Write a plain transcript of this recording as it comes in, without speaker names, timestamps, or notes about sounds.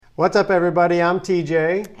What's up, everybody? I'm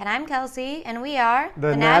TJ. And I'm Kelsey, and we are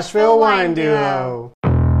the Nashville Wine Duo.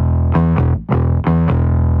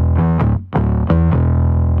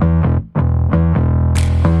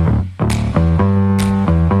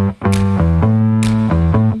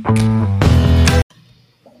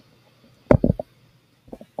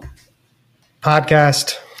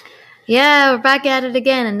 Podcast. Yeah, we're back at it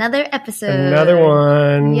again. Another episode. Another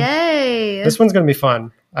one. Yay. This one's going to be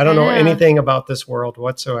fun. I don't know anything about this world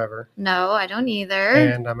whatsoever. No, I don't either.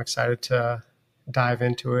 And I'm excited to dive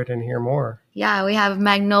into it and hear more. Yeah, we have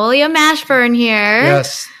Magnolia Mashburn here.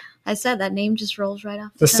 Yes. I said that name just rolls right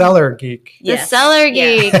off. The Cellar Geek. Yes. The Cellar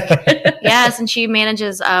Geek. Yes, and she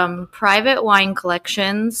manages private wine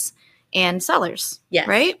collections and cellars. Yes.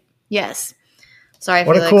 Right? Yes. Sorry,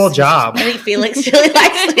 what Felix. A cool job. I think Felix really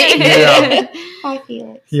likes me. Yeah. Hi,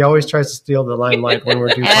 Felix. He always tries to steal the limelight when we're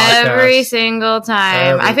doing podcasts. Every single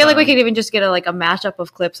time. Every I feel like we time. could even just get a mashup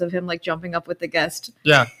of clips of him jumping up with the guest.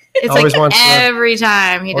 Yeah. It's always wants every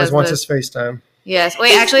time he always does wants this. his FaceTime. Yes. Wait,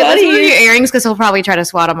 It's actually, funny. let's move your earrings because he'll probably try to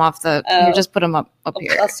swat them off the. You just put them up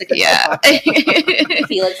here. I'll stick it Yeah.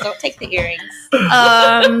 Felix, don't take the earrings.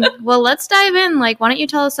 Well, let's dive in. Why don't you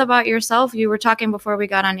tell us about yourself? You were talking before we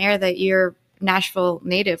got on air that you're Nashville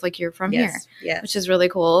native, you're from here, Yes. which is really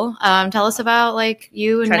cool. Tell us about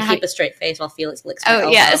you and Trying to keep a straight face while Felix licks my Oh,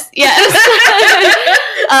 elbow. yes.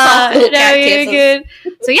 Soft little No, cat you're kisses.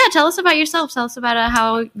 good. So yeah, tell us about yourself. Tell us about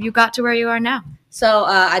how you got to where you are now. So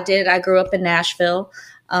I grew up in Nashville,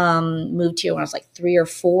 moved here when I was 3 or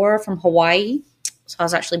 4 from Hawaii. So I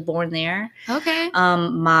was actually born there. Okay.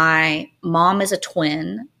 My mom is a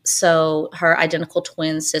twin. So her identical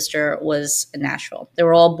twin sister was in Nashville. They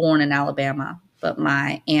were all born in Alabama, but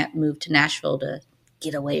my aunt moved to Nashville to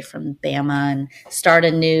get away from Bama and start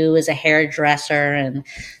anew as a hairdresser. And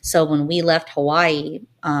so when we left Hawaii,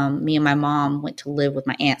 me and my mom went to live with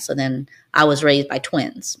my aunt. So then I was raised by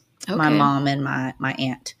twins, my mom and my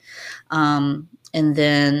aunt. And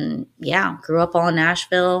then, grew up all in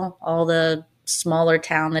Nashville, all the smaller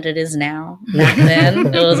town that it is now. Back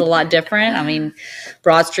then, it was a lot different. I mean,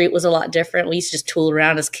 Broad Street was a lot different. We used to just tool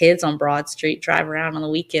around as kids on Broad Street, drive around on the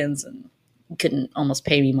weekends, and couldn't almost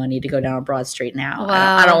pay me money to go down Broad Street now.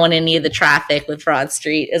 Wow. I don't want any of the traffic with Broad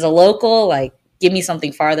Street. As a local, give me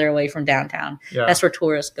something farther away from downtown. Yeah. That's where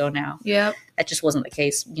tourists go now. Yep. That just wasn't the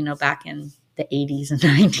case, back in the 80s and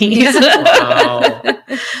 90s.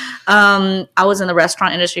 Wow. I was in the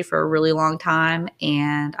restaurant industry for a really long time,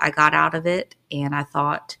 and I got out of it, and I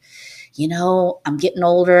thought, I'm getting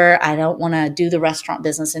older. I don't want to do the restaurant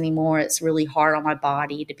business anymore. It's really hard on my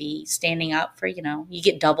body to be standing up for, you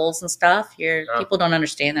get doubles and stuff. People don't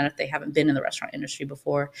understand that if they haven't been in the restaurant industry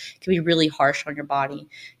before. It can be really harsh on your body.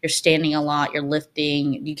 You're standing a lot. You're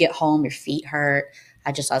lifting. You get home, your feet hurt. I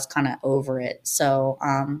was kind of over it. So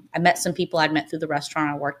I met some people I'd met through the restaurant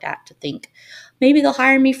I worked at to think maybe they'll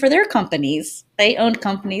hire me for their companies. They owned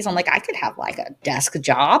companies. I'm I could have a desk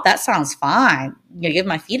job. That sounds fine. Give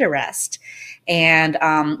my feet a rest. And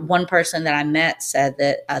one person that I met said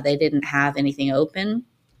that they didn't have anything open,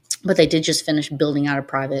 but they did just finish building out a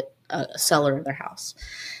private cellar in their house.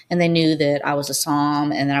 And they knew that I was a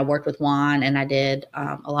somm and that I worked with wine and I did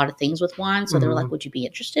a lot of things with wine. So they were would you be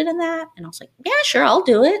interested in that? And I was yeah, sure, I'll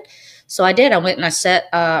do it. So I did. I went and I set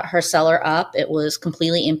her cellar up. It was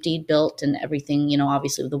completely emptied, built, and everything,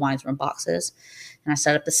 obviously the wines were in boxes. And I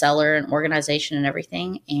set up the cellar and organization and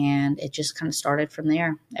everything. And it just kind of started from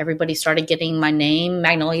there. Everybody started getting my name.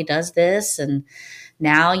 Magnolia does this. And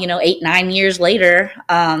now, 8, 9 years later,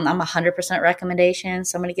 I'm 100% recommendation.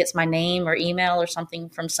 Somebody gets my name or email or something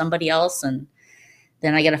from somebody else. And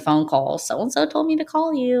then I get a phone call. So-and-so told me to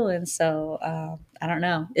call you. And so I don't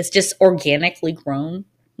know. It's just organically grown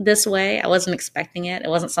this way. I wasn't expecting it. It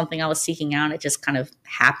wasn't something I was seeking out. It just kind of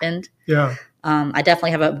happened. Yeah. I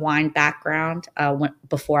definitely have a wine background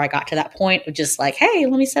before I got to that point of just hey,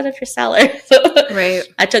 let me set up your cellar. Right.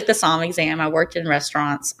 I took the somm exam. I worked in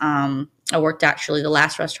restaurants. I worked the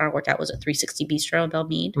last restaurant I worked at was at 360 Bistro in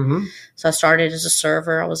Belmead. Mm-hmm. So I started as a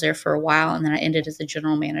server. I was there for a while, and then I ended as the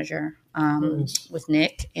general manager with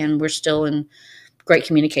Nick, and we're still in great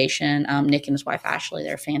communication. Nick and his wife, Ashley,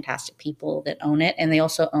 they're fantastic people that own it, and they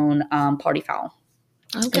also own Party Foul.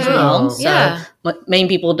 Okay. As well. Yeah. So main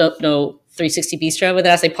people don't know 360 Bistro, but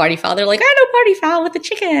then I say Party Foul, they're I know Party Foul with the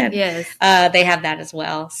chicken. Yes. They have that as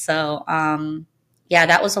well. So,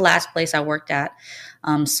 that was the last place I worked at.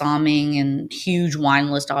 somming and huge wine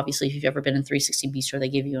list. Obviously, if you've ever been in 360 Bistro, they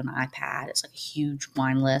give you an iPad. It's like a huge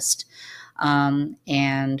wine list.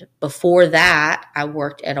 And before that, I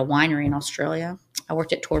worked at a winery in Australia. I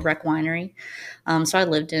worked at Torbreck Winery. So I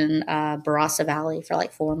lived in Barossa Valley for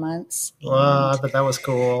like 4 months. Wow, I bet that was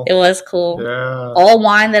cool. It was cool. Yeah. All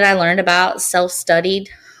wine that I learned about, self-studied.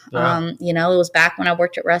 Yeah. You know, it was back when I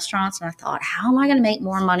worked at restaurants, and I thought, how am I going to make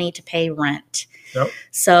more money to pay rent? Yep.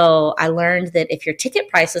 So I learned that if your ticket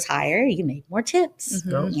price is higher, you make more tips.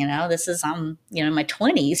 Mhm. Yep. You know, this is, you know, in my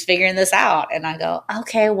 20s figuring this out. And I go,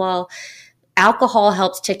 okay, well, alcohol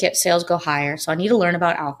helps ticket sales go higher. So I need to learn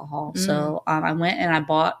about alcohol. So I went and I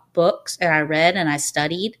bought books and I read and I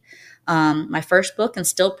studied. My first book, and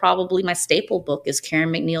still probably my staple book, is Karen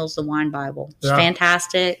McNeil's The Wine Bible. It's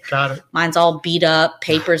fantastic. Got it. Mine's all beat up,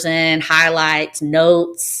 papers in, highlights,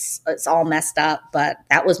 notes. It's all messed up, but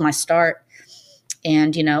that was my start.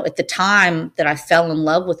 And, you know, at the time that I fell in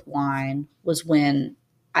love with wine was when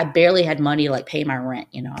I barely had money to like pay my rent.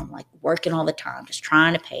 You know, I'm like working all the time, just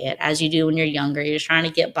trying to pay it, as you do when you're younger. You're just trying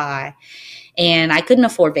to get by. And I couldn't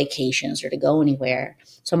afford vacations or to go anywhere.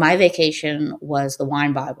 So my vacation was the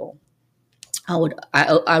Wine Bible.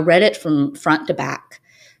 I read it from front to back.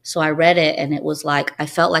 So I read it and it was like, I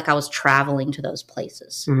felt like I was traveling to those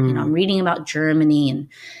places. Mm. You know, I'm reading about Germany and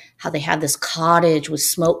how they have this cottage with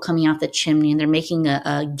smoke coming out the chimney, and they're making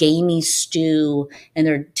a gamey stew, and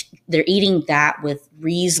they're eating that with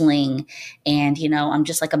Riesling. And, you know, I'm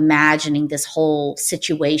just like imagining this whole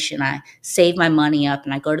situation. I save my money up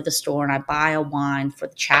and I go to the store and I buy a wine for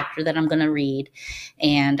the chapter that I'm going to read,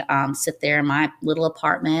 and sit there in my little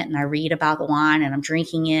apartment and I read about the wine and I'm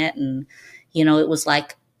drinking it. And, you know, it was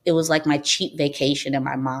like my cheap vacation in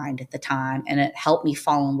my mind at the time. And it helped me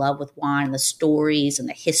fall in love with wine, the stories and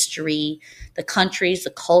the history, the countries, the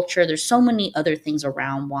culture. There's so many other things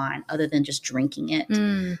around wine other than just drinking it.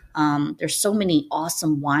 There's so many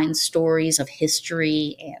awesome wine stories of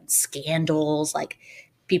history and scandals. Like,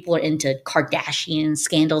 people are into Kardashian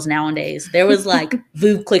scandals nowadays. There was like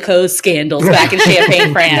Veuve Clicquot scandals back in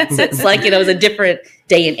Champagne, France. It's like, you know, it was a different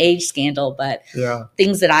day and age scandal, but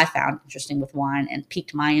things that I found interesting with wine and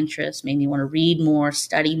piqued my interest, made me want to read more,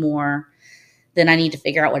 study more. Then I need to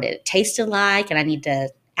figure out what it tasted like, and I need to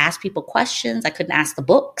ask people questions. I couldn't ask the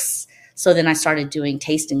books. So then I started doing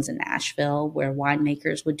tastings in Nashville where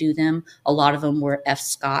winemakers would do them. A lot of them were F.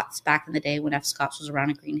 Scott's back in the day when F. Scott's was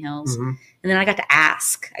around in Green Hills. Mm-hmm. And then I got to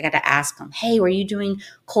ask them, hey, were you doing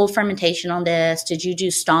cold fermentation on this? Did you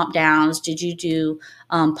do stomp downs? Did you do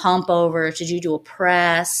pump overs? Did you do a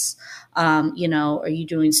press? You know, are you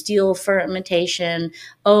doing steel fermentation?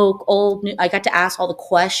 Oak, old, new? I got to ask all the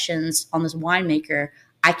questions on this winemaker.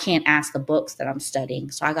 I can't ask the books that I'm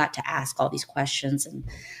studying. So I got to ask all these questions, and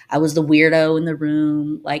I was the weirdo in the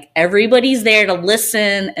room. Like, everybody's there to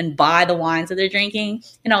listen and buy the wines that they're drinking.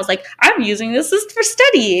 And I was like, I'm using this for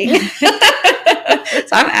studying.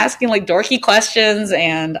 So I'm asking like dorky questions.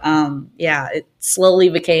 And it slowly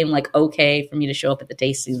became like okay for me to show up at the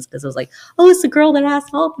tastings, because I was like, oh, it's the girl that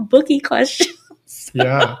asked all the bookie questions.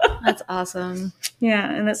 Yeah. That's awesome.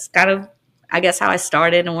 Yeah. And that's kind of, I guess, how I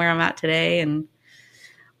started and where I'm at today, and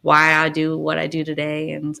why I do what I do today.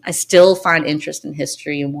 And I still find interest in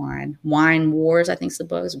history and wine. Wine Wars, I think, is the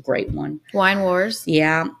book. It's a great one. Wine Wars?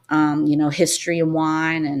 Yeah. You know, history and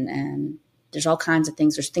wine, and there's all kinds of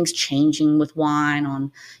things. There's things changing with wine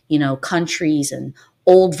on, you know, countries, and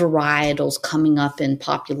old varietals coming up in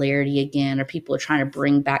popularity again, or people are trying to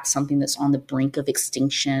bring back something that's on the brink of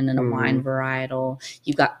extinction in a wine varietal.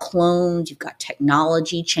 You've got clones, you've got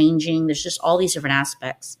technology changing. There's just all these different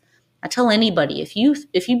aspects. I tell anybody, if you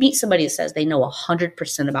meet somebody that says they know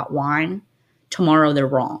 100% about wine, tomorrow they're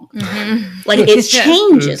wrong. Mm-hmm. Like, it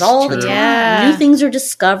changes all the time. Yeah. New things are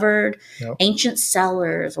discovered, ancient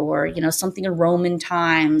cellars, or, you know, something in Roman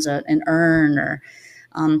times, an urn, or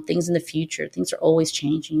things in the future. Things are always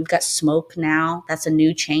changing. You've got smoke now. That's a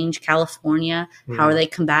new change. California, how are they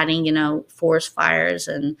combating, you know, forest fires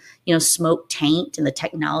and, you know, smoke taint and the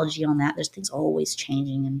technology on that? There's things always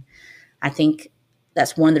changing. And I think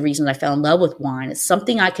that's one of the reasons I fell in love with wine. It's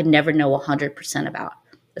something I could never know 100% about.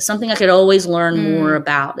 It's something I could always learn more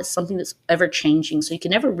about. It's something that's ever changing, so you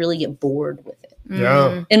can never really get bored with it.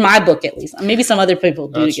 Yeah. In my book, at least. Maybe some other people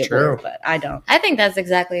do get bored, but I don't. I think that's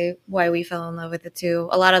exactly why we fell in love with it too.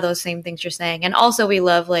 A lot of those same things you're saying. And also we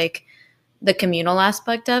love like the communal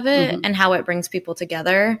aspect of it and how it brings people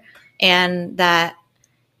together. And that,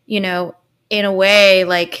 you know, in a way,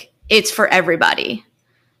 like, it's for everybody.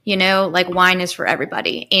 You know, like, wine is for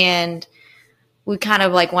everybody. And we kind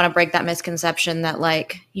of like want to break that misconception that,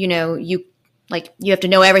 like, you know, you have to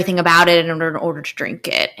know everything about it in order to drink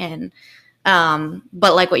it. And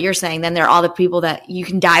But like what you're saying, then there are all the people that you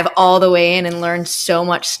can dive all the way in and learn so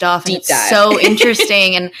much stuff. And Deep it's dive. so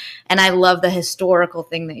interesting. And I love the historical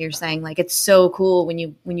thing that you're saying. Like, it's so cool when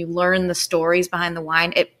you learn the stories behind the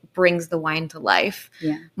wine, it brings the wine to life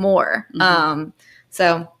more.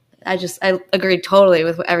 So I agree totally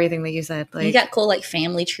with everything that you said. Like, you got cool like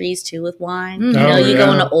family trees too with wine. Mhm. You know, Oh, you yeah.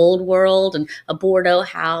 go into old world and a Bordeaux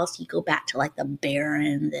house. You go back to like the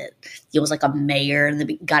Baron that he was like a mayor and then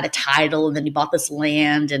he got a title and then he bought this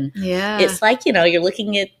land. And yeah. it's like, you know, you're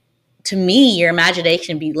looking at, to me, your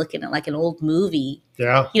imagination be looking at like an old movie.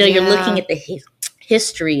 Yeah. You know, you're Yeah. looking at the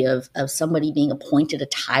history of somebody being appointed a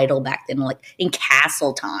title back then, like in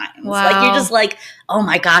castle times. Wow. Like you're just like, oh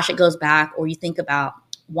my gosh, it goes back. Or you think about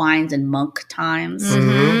wines in monk times.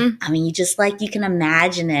 Mhm. I mean, you just like, you can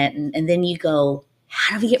imagine it. And then you go,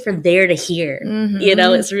 how do we get from there to here? Mhm. You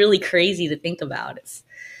know, it's really crazy to think about. It's,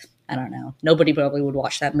 I don't know. Nobody probably would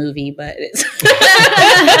watch that movie, but it's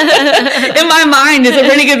in my mind, it's a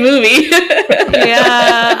pretty good movie.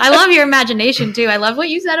 Yeah. I love your imagination too. I love what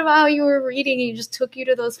you said about how you were reading and you just took you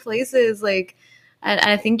to those places. Like,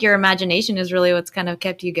 I think your imagination is really what's kind of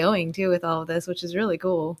kept you going too with all of this, which is really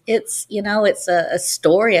cool. It's, you know, it's a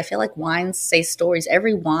story. I feel like wines say stories.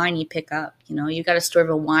 Every wine you pick up, you know, you got a story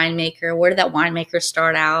of a winemaker. Where did that winemaker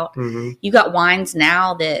start out? Mhm. You got wines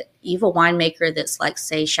now that you have a winemaker that's like,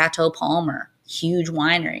 say, Chateau Palmer, huge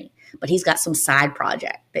winery, but he's got some side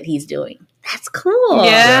project that he's doing. That's cool.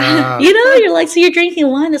 Yeah. You know, you're like, so you're drinking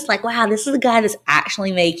wine that's like, wow, this is a guy that's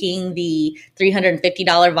actually making the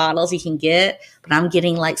 $350 bottles he can get, but I'm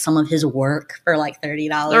getting like some of his work for like $30 a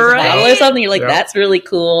bottle or something. You're like, Yep. that's really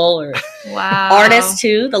cool. Or Wow. artists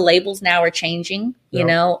too. The labels now are changing, you Yep.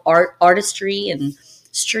 know, artistry and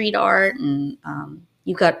street art. And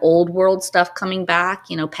you've got old world stuff coming back,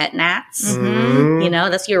 you know, pet nats. Mhm. You know,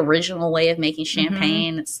 that's your original way of making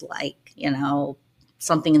champagne. It's like, you know,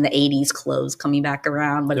 something in the 80s clothes coming back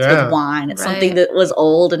around, but it's Yeah. with wine. It's Right. something that was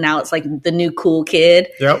old and now it's like the new cool kid,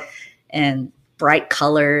 Yep. and bright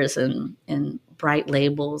colors and bright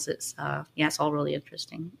labels. It's it's all really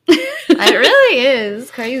interesting. It really is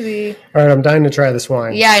crazy. All right, I'm dying to try this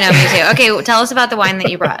wine. Yeah, I know, me too. Okay, well, tell us about the wine that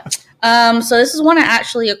you brought. So this is one I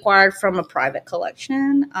actually acquired from a private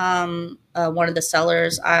collection. One of the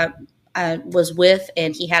sellers I was with,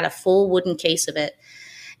 and he had a full wooden case of it,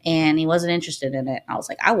 and he wasn't interested in it. I was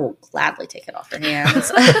like, I will gladly take it off your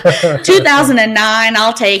hands. 2009,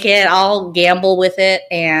 I'll take it. I'll gamble with it.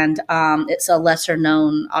 And it's a lesser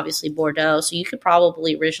known, obviously, Bordeaux. So you could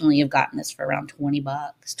probably originally have gotten this for around $20,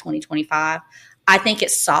 $25. I think it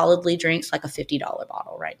solidly drinks like a $50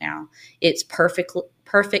 bottle right now. It's perfect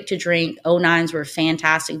to drink. 09s were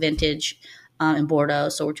fantastic vintage in Bordeaux.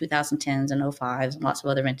 So were 2010s and 05s and lots of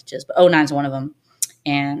other vintages. But 09 is one of them.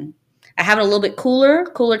 And I have it a little bit cooler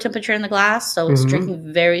temperature in the glass, so it's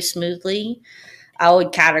drinking very smoothly. I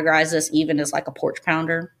would categorize this even as like a porch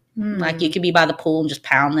pounder. Like you could be by the pool and just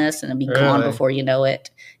pound this and it'll be gone before you know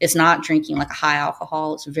it. It's not drinking like a high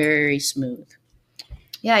alcohol. It's very smooth.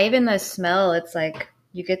 Yeah, even the smell, it's like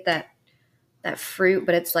you get that fruit,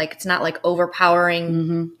 but it's like it's not like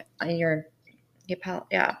overpowering in your palate.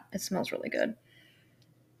 Yeah, it smells really good.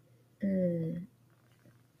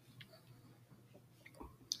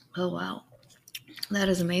 Oh, wow. That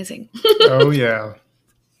is amazing. Oh, yeah.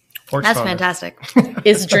 Porch That's pounder. fantastic.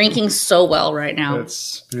 It's drinking so well right now.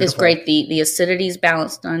 It's beautiful. It's great. The acidity's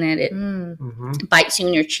balanced on it. It Mhm. bites you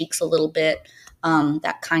in your cheeks a little bit.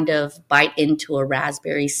 That kind of bite into a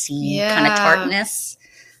raspberry seed kind of Yeah. tartness.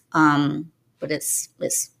 But it's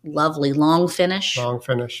lovely. Long finish. Long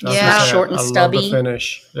finish. It's not short and I love stubby. the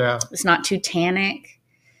finish. Yeah. It's not too tannic.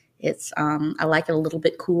 It's I like it a little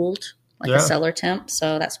bit cooled, like Yeah. a cellar temp.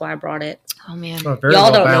 So that's why I brought it. Oh, man. Oh, very Y'all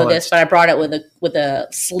well don't know balanced. this, but I brought it with a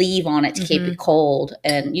sleeve on it to keep it cold,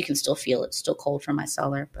 and you can still feel it's still cold from my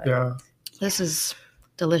cellar. But Yeah. This is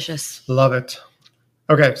delicious. Love it.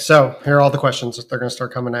 Okay, so here are all the questions. They're going to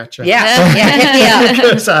start coming at you. yeah, hit me up.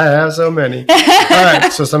 Because I have so many. All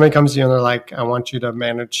right, so somebody comes to you and they're like, I want you to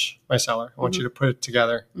manage my cellar. I want you to put it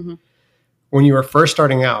together. Mhm. When you were first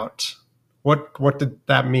starting out, what did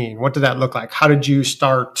that mean? What did that look like? How did you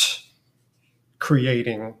start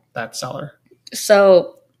creating that cellar?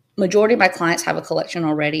 So majority of my clients have a collection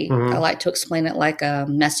already. Mhm. I like to explain it like a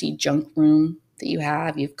messy junk room that you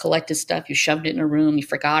have. You've collected stuff, you shoved it in a room, you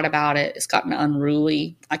forgot about it, it's gotten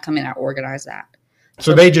unruly. I come in, I organize that.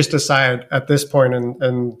 So they just decide at this point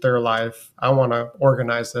in their life, I want to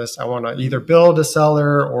organize this. I want to either build a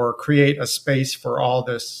cellar or create a space for all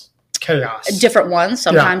this. chaos. Different ones.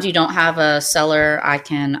 Sometimes you don't have a cellar. I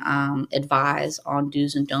can advise on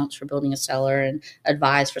do's and don'ts for building a cellar and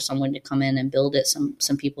advise for someone to come in and build it.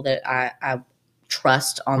 Some people that I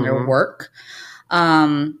trust on their work,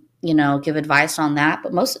 give advice on that.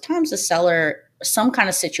 But most of the times the cellar, some kind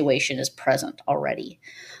of situation is present already.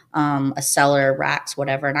 A cellar, racks,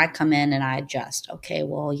 whatever. And I come in and I adjust. Okay,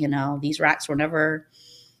 well, these racks were never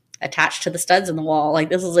attached to the studs in the wall. Like,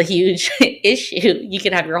 this is a huge issue. You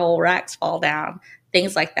could have your whole racks fall down,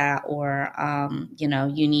 things like that. Or,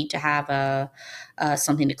 you need to have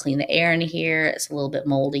something to clean the air in here. It's a little bit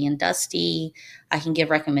moldy and dusty. I can give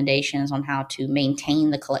recommendations on how to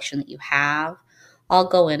maintain the collection that you have. I'll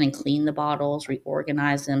go in and clean the bottles,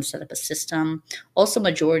 reorganize them, set up a system. Also,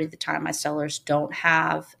 majority of the time, my cellars don't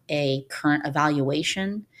have a current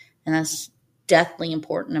evaluation, and that's definitely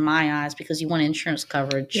important in my eyes because you want insurance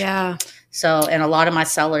coverage. Yeah. So, and a lot of my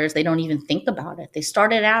cellars, they don't even think about it. They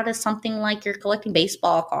started out as something like you're collecting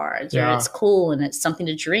baseball cards, or it's cool and it's something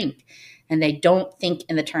to drink, and they don't think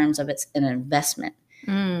in the terms of it's an investment.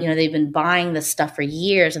 They've been buying this stuff for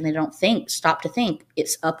years, and they don't stop to think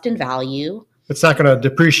it's upped in value. It's not going to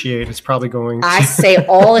depreciate. It's probably going to. I say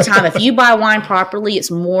all the time, if you buy wine properly, it's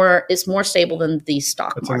more stable than the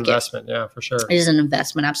stock market. It's an investment, yeah, for sure. It is an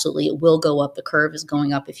investment, absolutely. It will go up. The curve is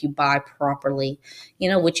going up if you buy properly,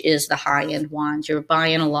 which is the high-end wines. You're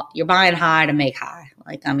buying high to make high.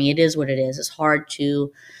 It is what it is. It's hard to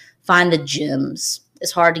find the gems.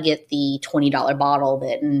 It's hard to get the $20 bottle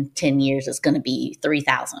that in 10 years is going to be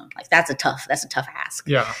 $3,000. That's a tough ask.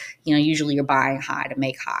 Yeah. Usually you're buying high to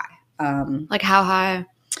make high. Like how high?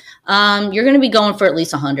 You're going to be going for at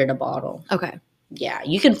least 100 a bottle. Okay. Yeah,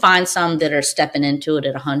 you can find some that are stepping into it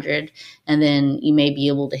at 100, and then you may be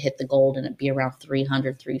able to hit the gold and it be around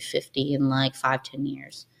 300, 350 in 5-10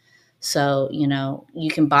 years. So, you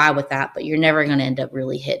can buy with that, but you're never going to end up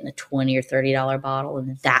really hitting a $20 or $30 bottle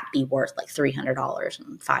and that be worth $300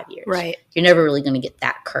 in 5 years. Right. You're never really going to get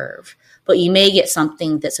that curve. But you may get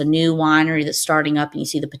something that's a new winery that's starting up and you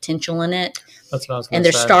see the potential in it. That's what I was going to say.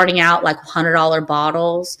 And they're starting out $100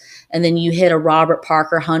 bottles, and then you hit a Robert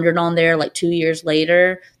Parker 100 on there 2 years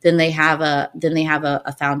later. Then they have a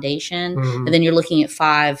foundation, and then you're looking at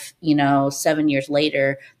 7 years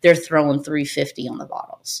later, they're throwing 350 on the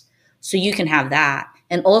bottles. So you can have that.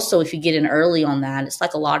 And also, if you get in early on that, it's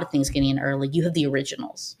like a lot of things getting in early. You have the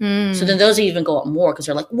originals. So then those even go up more because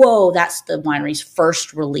they're like, whoa, that's the winery's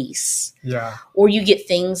first release. Yeah. Or you get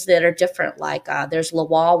things that are different. There's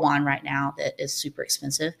Lawal wine right now that is super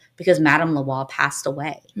expensive because Madame Lawal passed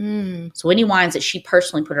away. So any wines that she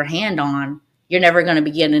personally put her hand on, you're never going to be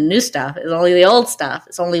getting new stuff. It's only the old stuff.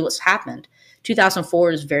 It's only what's happened.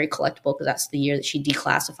 2004 is very collectible because that's the year that she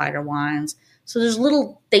declassified her wines. So there's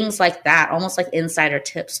little things like that, almost like insider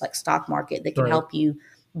tips, like stock market, that can help you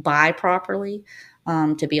buy properly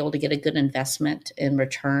to be able to get a good investment and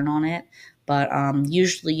return on it. But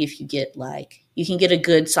usually if you get you can get a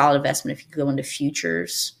good solid investment if you go into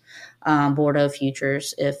futures, Bordeaux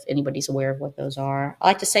futures, if anybody's aware of what those are. I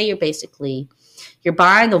like to say you're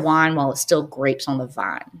buying the wine while it's still grapes on the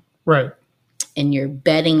vine. Right. And you're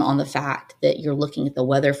betting on the fact that you're looking at the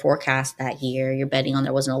weather forecast that year. You're betting on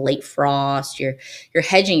there wasn't a late frost. You're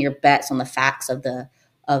hedging your bets on the facts of the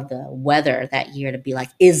weather that year to be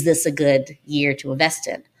is this a good year to invest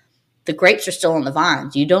in? The grapes are still on the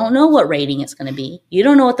vines. You don't know what rating it's going to be. You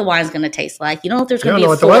don't know what the wine's going to taste like. You don't know if there's going to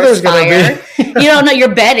be a forest fire. You don't know.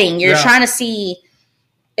 You're betting. You're trying to see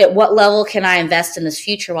at what level can I invest in this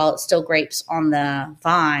future while it's still grapes on the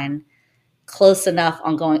vine. Close enough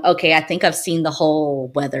on going, okay, I think I've seen the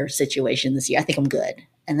whole weather situation this year. I think I'm good.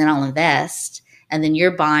 And then I'll invest. And then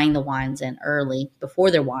you're buying the wines in early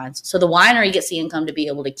before their wines. So the winery gets the income to be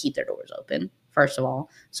able to keep their doors open, first of all.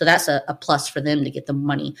 So that's a plus for them to get the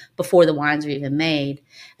money before the wines are even made.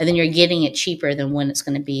 And then you're getting it cheaper than when it's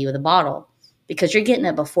going to be with a bottle because you're getting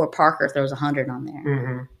it before Parker throws 100 on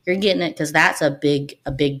there. You're getting it because that's a big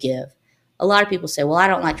give. A lot of people say, well, I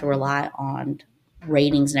don't like to rely on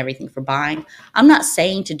ratings and everything for buying. I'm not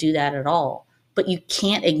saying to do that at all, but you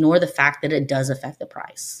can't ignore the fact that it does affect the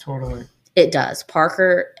price. Totally. It does.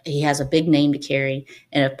 Parker, he has a big name to carry,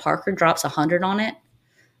 and if Parker drops 100 on it,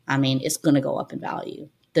 it's going to go up in value.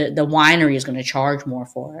 The winery is going to charge more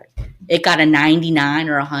for it. It got a 99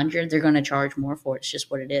 or 100, they're going to charge more for it. It's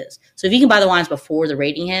just what it is. So if you can buy the wines before the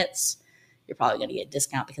rating hits, you're probably going to get a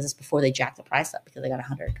discount because it's before they jack the price up because they got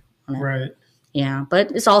 100 on it. Right. Yeah,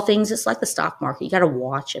 but it's all things. It's like the stock market. You got to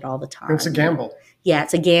watch it all the time. It's a gamble. Yeah,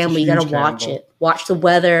 it's a gamble. You got to watch it. Watch the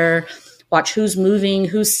weather. Watch who's moving,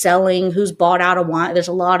 who's selling, who's bought out of wine. There's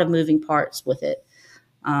a lot of moving parts with it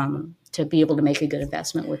to be able to make a good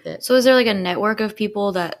investment with it. So is there a network of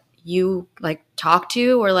people that you like talk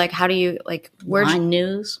to, or like how do you like wine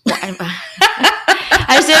news?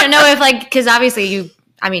 I just didn't know if like, because obviously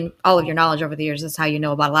all of your knowledge over the years is how you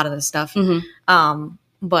know about a lot of this stuff.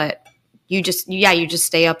 But you just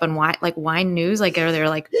stay up on wine news. Like, are there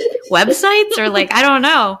like websites or like, I don't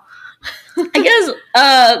know. I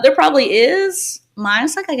guess there probably is.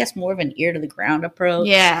 Mine's like, I guess, more of an ear to the ground approach.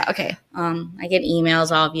 Yeah. Okay. I get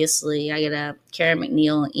emails, obviously. I get a Karen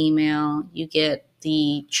McNeil email. You get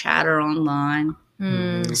the chatter online.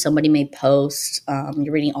 Somebody may post.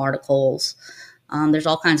 You're reading articles. There's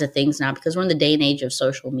all kinds of things now because we're in the day and age of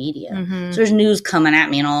social media. So there's news coming at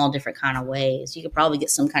me in all different kind of ways. You could probably get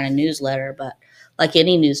some kind of newsletter, but like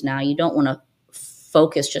any news now, you don't want to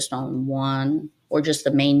focus just on one or just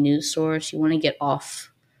the main news source. You want to get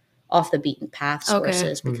off the beaten path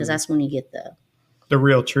sources because that's when you get the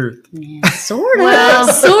real truth. Yeah, sort of.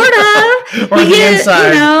 Or the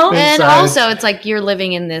inside. And also it's like you're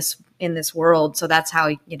living in this world. So that's how,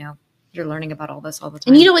 you're learning about all this all the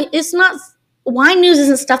time. And it's not, wine news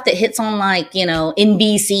isn't stuff that hits on like,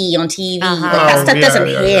 NBC on TV. Like that stuff doesn't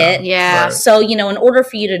hit. Yeah. Right. So, in order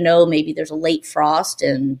for you to know maybe there's a late frost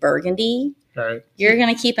in Burgundy, right, you're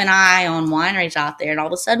going to keep an eye on wineries out there. And all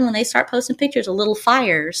of a sudden when they start posting pictures of little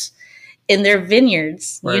fires in their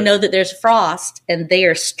vineyards, you know that there's frost and they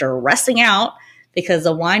are stressing out because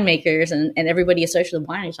the winemakers and everybody associated with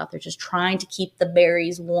wineries out there just trying to keep the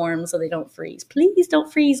berries warm so they don't freeze. Please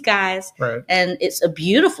don't freeze, guys. Right. And it's a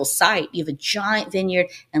beautiful sight. You have a giant vineyard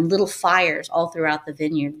and little fires all throughout the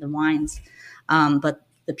vineyard, the wines. But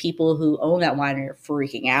the people who own that winery are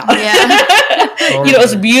freaking out. Yeah.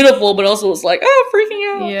 It's beautiful, but also it's like,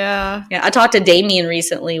 freaking out. Yeah. Yeah. I talked to Damien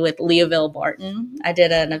recently with Leoville Barton. I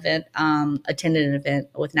did an event, attended an event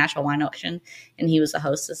with Nashville Wine Auction, and he was the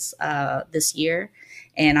hostess this year.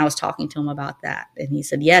 And I was talking to him about that. And he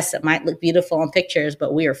said, yes, it might look beautiful on pictures,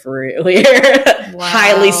 but we're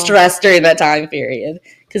highly stressed during that time period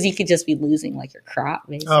because you could just be losing like your crop,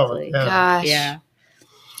 basically. Oh, yeah. Gosh. Yeah.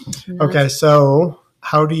 Okay. So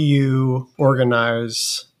how do you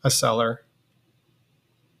organize a cellar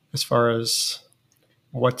as far as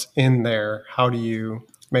what's in there? How do you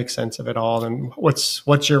make sense of it all? And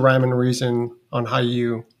what's your rhyme and reason on how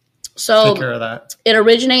you take care of that? It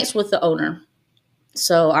originates with the owner.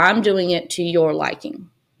 So I'm doing it to your liking.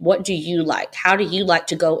 What do you like? How do you like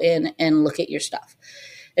to go in and look at your stuff?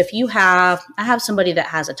 I have somebody that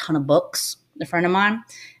has a ton of books, a friend of mine,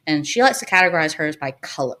 and she likes to categorize hers by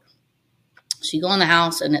color. So you go in the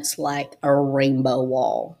house and it's like a rainbow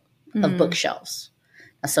wall of bookshelves.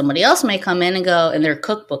 Now somebody else may come in and go, and they're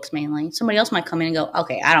cookbooks mainly. Somebody else might come in and go,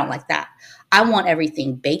 okay, I don't like that. I want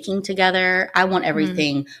everything baking together. I want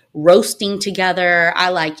everything roasting together. I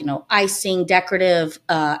like, icing, decorative,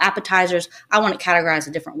 appetizers. I want it categorized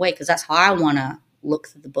a different way because that's how I want to look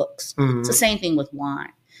through the books. It's the same thing with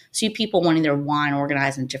wine. See people wanting their wine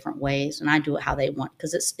organized in different ways, and I do it how they want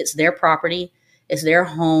because it's their property. It's their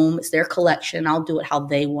home. It's their collection. I'll do it how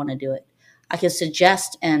they want to do it. I can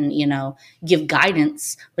suggest and, give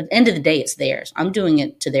guidance, but at the end of the day, it's theirs. I'm doing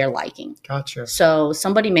it to their liking. Gotcha. So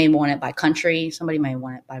somebody may want it by country. Somebody may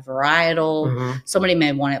want it by varietal. Somebody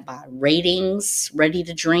may want it by ratings, ready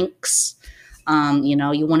to drinks.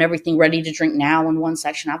 You want everything ready to drink now in one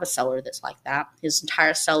section. I have a cellar that's like that. His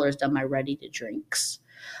entire cellar is done by ready to drinks.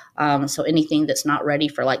 So anything that's not ready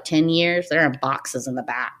for like 10 years, they're in boxes in the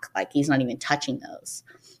back. Like he's not even touching those.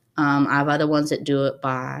 I have other ones that do it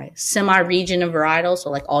by semi-region and varietal.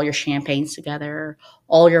 So like all your champagnes together,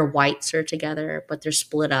 all your whites are together, but they're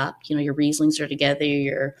split up. Your Rieslings are together,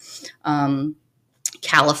 your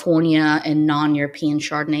California and non-European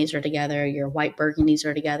Chardonnays are together, your white Burgundies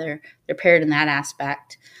are together. They're paired in that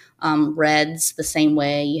aspect. Reds, the same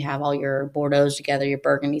way. You have all your Bordeaux together, your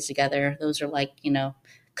Burgundies together. Those are like,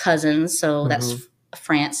 cousins. So that's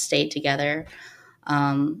France stayed together,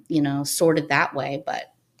 sorted that way. But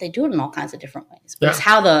they do it in all kinds of different ways. But it's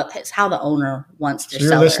how the owner wants to. So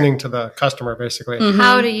you're listening to the customer, basically.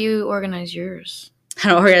 How do you organize yours? How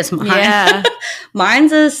to organize mine? Yeah,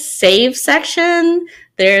 mine's a save section.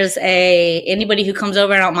 There's anybody who comes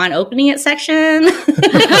over and I don't mind opening it section.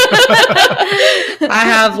 I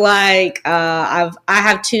have I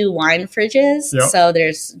have 2 wine fridges. Yep. So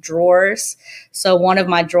there's drawers. So one of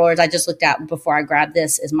my drawers I just looked at before I grabbed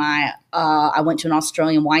this is I went to an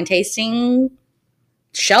Australian wine tasting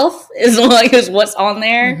shelf is what's on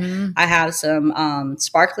there. I have some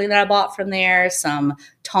sparkling that I bought from there, some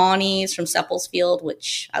tawnies from Seppelsfield,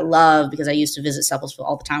 which I love because I used to visit Seppelsfield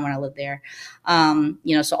all the time when I lived there.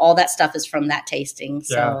 So all that stuff is from that tasting.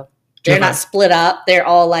 So they're not split up. They're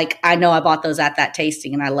all like, I know I bought those at that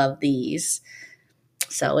tasting and I love these.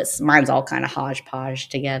 So mine's all kind of hodgepodge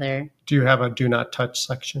together. Do you have a do not touch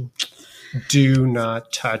section? Do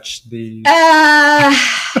not touch these.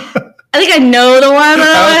 I think I know the one.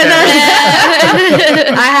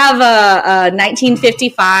 I have a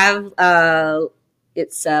 1955.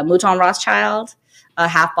 It's Mouton Rothschild, a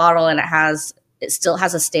half bottle, and it still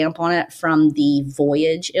has a stamp on it from the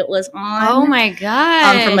voyage it was on. Oh my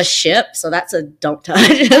god! From a ship. So that's a don't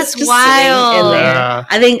touch. That's just wild. In there.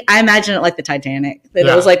 I imagine it like the Titanic. That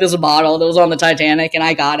it was like this bottle that was on the Titanic, and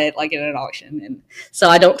I got it like in an auction, and so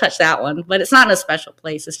I don't touch that one. But it's not in a special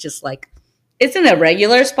place. It's just like. It's in a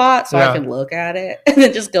regular spot, so I can look at it and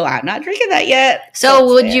then just go, I'm not drinking that yet. So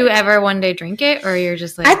would you ever one day drink it, or you're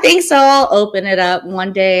just like... I think so. I'll open it up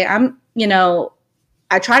one day. I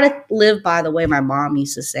try to live by the way my mom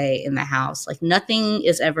used to say in the house. Like, nothing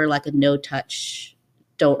is ever like a no touch,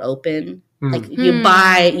 don't open. Like, you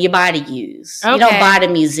buy to use. Okay. You don't buy to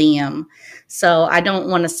museum. So I don't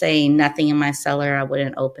want to say nothing in my cellar I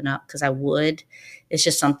wouldn't open up, because I would. It's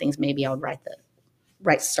just some things maybe I would write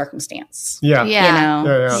circumstance. Yeah.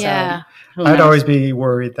 Yeah. So, I'd always be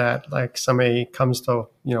worried that like somebody comes to,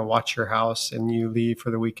 watch your house and you leave for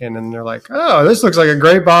the weekend and they're like, oh, this looks like a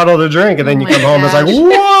great bottle to drink. And then you come home and it's like,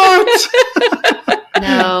 what?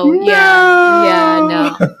 No. Yeah.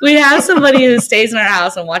 No. We have somebody who stays in our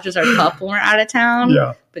house and watches our pup when we're out of town.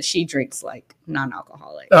 Yeah. But she drinks like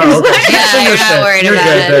non-alcoholic. Oh, okay. Yeah, you're not worried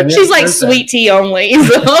about it. She's like sweet tea only,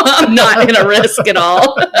 so I'm not going to risk it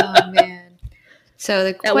all. Oh, man. So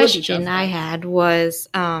the question I had was,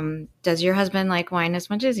 does your husband like wine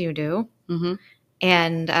as much as you do? Mm-hmm.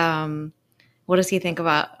 And what does he think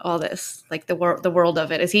about all this? Like the world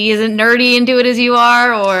of it? Is he as nerdy into it as you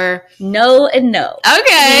are, or no and no?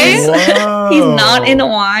 Okay, he's not into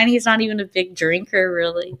wine. He's not even a big drinker,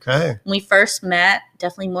 really. Okay. When we first met,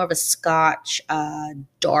 definitely more of a Scotch,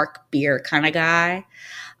 dark beer kind of guy.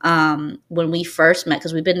 When we first met,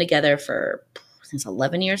 because we've been together since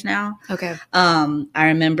 11 years now. Okay. I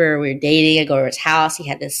remember we were dating. I go to his house. He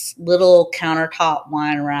had this little countertop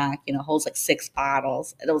wine rack, holds like 6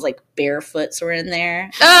 bottles. And it was like barefoots were in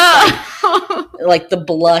there. Like the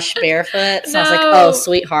blush barefoot. So I was like, oh,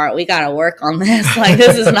 sweetheart, we got to work on this. Like,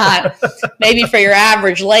 this is not maybe for your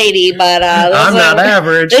average lady, but I'm not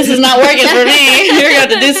average. This is not working for me. You're going to have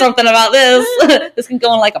to do something about this. This can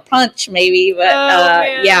go in like a punch maybe.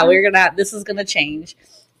 But this is going to change.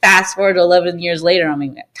 Fast forward to 11 years later, we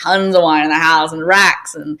had tons of wine in the house and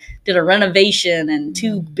racks, and did a renovation and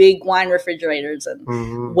 2 big wine refrigerators,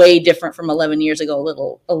 and way different from 11 years ago,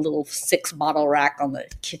 a little 6-bottle rack on the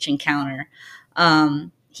kitchen counter.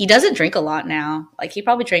 He doesn't drink a lot now. Like, he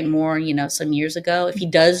probably drank more, some years ago. If he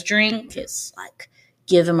does drink, it's like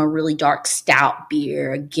give him a really dark stout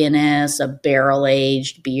beer, a Guinness, a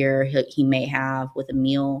barrel-aged beer he may have with a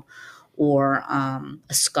meal. Or a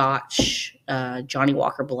Scotch, Johnny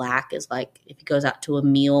Walker Black is like, if he goes out to a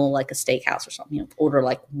meal, like a steakhouse or something, order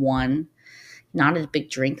like 1. Not a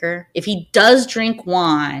big drinker. If he does drink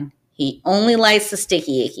wine, he only likes the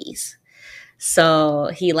sticky ickies.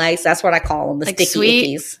 So that's what I call them, the like sticky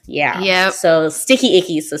sweet ickies. Yeah. Yep. So sticky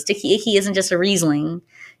ickies. So sticky icky isn't just a Riesling.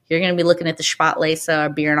 You're going to be looking at the Spatlese,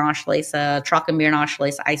 Biernaschlese,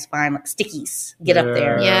 Trockenbiernaschlese, Eiswein, like stickies. Get up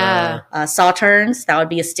there. Yeah. Sauternes, that would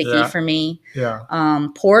be a sticky for me. Yeah.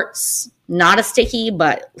 Ports, not a sticky,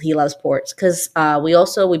 but he loves ports because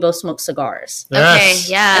we both smoke cigars. Yes. Okay,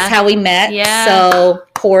 yeah. That's how we met. Yeah. So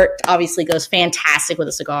port obviously goes fantastic with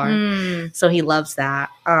a cigar. So he loves that.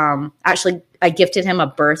 Actually, I gifted him a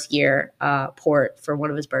birth year port for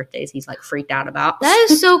one of his birthdays. He's like freaked out about. That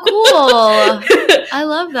is so cool. I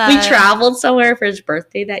love that. We traveled somewhere for his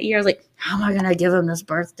birthday that year. I was like, how am I going to give him this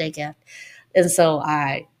birthday gift? And so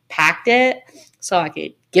I packed it so I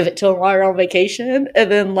could give it to him while we were on vacation. And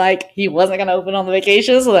then like he wasn't going to open on the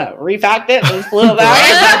vacation. So I repacked it and flew it back.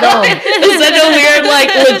 It's such a weird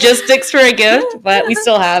like logistics for a gift, but we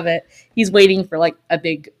still have it. He's waiting for like a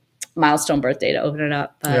big milestone birthday to open it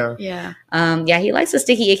up. But he likes the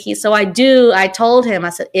sticky icky. So I told him,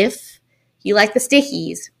 I said, if you like the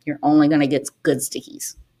stickies, you're only going to get good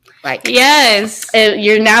stickies. Like, yes,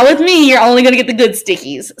 you're now with me, you're only going to get the good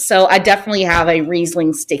stickies. So I definitely have a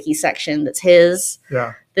Riesling sticky section that's his.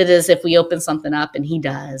 Yeah. That is, if we open something up and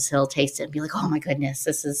he'll taste it and be like, oh my goodness,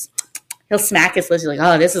 he'll smack his lips. He's like,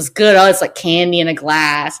 oh, this is good. Oh, it's like candy in a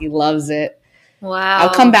glass. He loves it. Wow.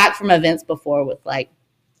 I'll come back from events before with like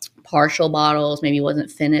partial bottles, maybe wasn't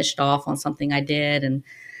finished off on something I did. And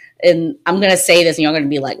I'm going to say this and you're going to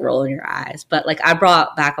be like rolling your eyes. But like I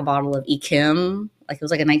brought back a bottle of Yquem. Like it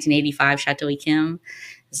was like a 1985 Chateau Yquem.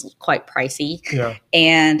 is quite pricey. Yeah.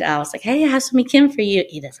 And I was like, hey, I have some Kim for you.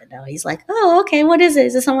 He doesn't know. He's like, oh, okay, what is it?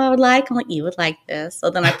 Is this something I would like? I'm like, you would like this. So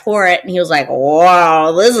then I pour it, and he was like,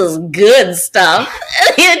 wow, this is good stuff.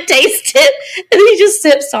 And he tastes it, and then he just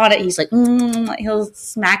sips on it. He's like, he'll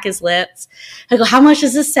smack his lips. I go, how much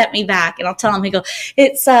does this set me back? And I'll tell him, he go,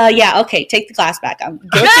 it's, yeah, okay, take the glass back. I'm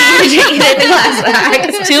guilty for taking the glass back.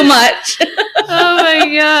 It's too much. Oh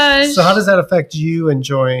my gosh. So how does that affect you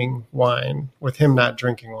enjoying wine with him not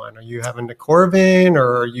drinking wine? Are you having a Corvin,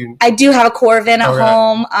 or are you? I do have a Corvin at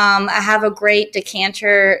home. I have a great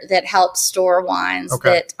decanter that helps store wines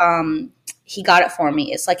that he got it for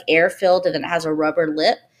me. It's like air filled, and then it has a rubber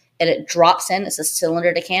lip, and it drops in. It's a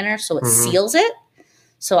cylinder decanter, so it seals it.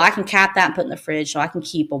 So I can cap that and put in the fridge, so I can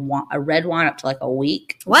keep a red wine up to like a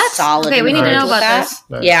week. What? Solid. Okay, we need to know about that. this.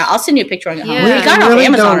 Nice. Yeah, I'll send you a picture on your home. Yeah. We got it really off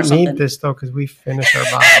Amazon don't or something. need this though, because we finished our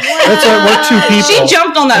bottle. We're two people. She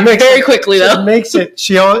jumped on that very quickly though. It makes it.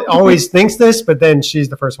 She always thinks this, but then she's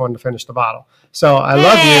the first one to finish the bottle. So I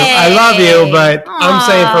love you, but I'm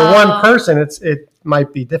saying for one person, it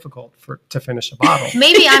might be difficult to finish a bottle.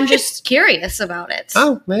 Maybe I'm just curious about it.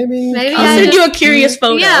 Oh, maybe I'll send you a curious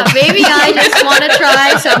photo. Yeah, maybe I just want to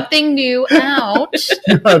try something new out.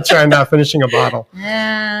 I'll try not finishing a bottle.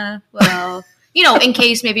 Yeah, well, in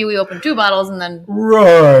case maybe we open 2 bottles and then.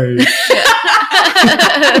 Right.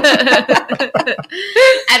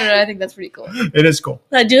 I don't know. I think that's pretty cool. It is cool.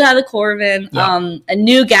 I do have the Corvin. Yeah. A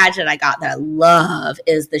new gadget I got that I love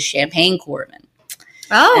is the champagne Corvin.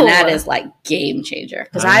 Oh. And that is like game changer.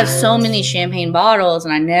 Because I have so many champagne bottles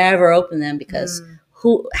and I never open them because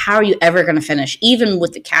how are you ever going to finish? Even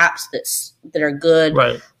with the caps that are good,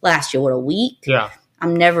 last you, a week? Yeah.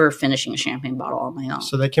 I'm never finishing a champagne bottle on my own.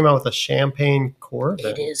 So they came out with a champagne Corvin.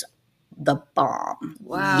 It is the bomb.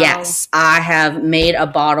 Wow. Yes. I have made a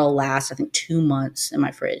bottle last, I think, 2 months in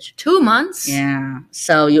my fridge. 2 months? Yeah.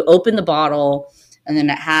 So you open the bottle and then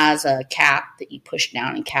it has a cap that you push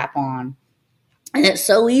down and cap on. And it's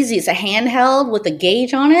so easy. It's a handheld with a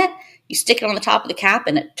gauge on it. You stick it on the top of the cap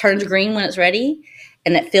and it turns green when it's ready.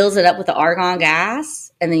 And it fills it up with the argon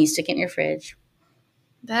gas. And then you stick it in your fridge.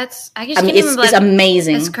 It's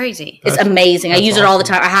amazing. It's crazy. It's amazing. I use it all the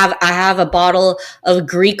time. I have a bottle of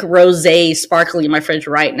Greek rosé sparkling in my fridge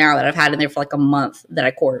right now that I've had in there for like a month that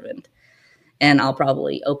I Corvined. And I'll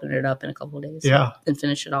probably open it up in a couple of days and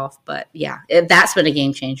finish it off. But yeah, that's been a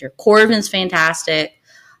game changer. Corvin's fantastic.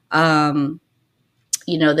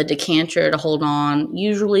 The decanter to hold on.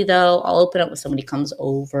 Usually, though, I'll open up when somebody comes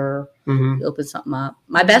over. Mm-hmm. Open something up.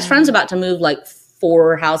 My best friend's about to move like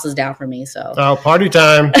 4 houses down from me. So party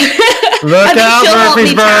time. Look out,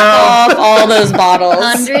 Murfreesboro. Off all those bottles.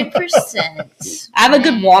 100%. I have a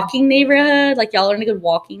good walking neighborhood. Like, y'all are in a good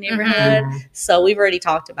walking neighborhood. Mm-hmm. So we've already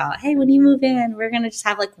talked about, hey, when you move in, we're going to just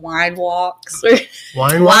have like wine walks.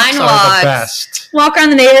 Wine walks are the best. Walk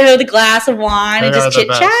around the neighborhood with a glass of wine and just chit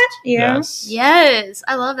chat. Yeah. Yes.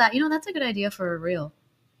 I love that. That's a good idea for a reel.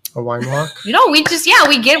 A wine walk? We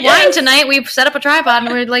get wine tonight. We set up a tripod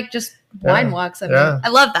and we're like just wine walks. I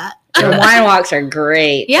love that. And wine walks are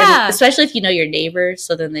great. Yeah. And especially if you know your neighbors,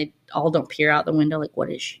 so then they all don't peer out the window like, what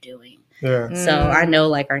is she doing? Yeah. So I know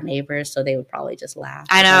like our neighbors, so they would probably just laugh.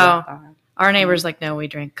 I know. Our neighbors no, we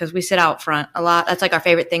drink because we sit out front a lot. That's like our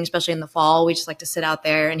favorite thing, especially in the fall. We just like to sit out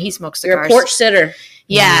there and he smokes cigars. You're a porch sitter.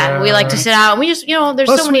 Yeah. We like to sit out and we just,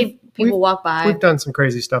 there's so many people walk by. We've done some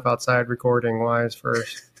crazy stuff outside recording wise for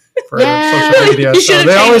social media. So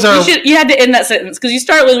they always are. You had to end that sentence because you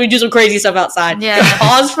start with we do some crazy stuff outside. Yeah.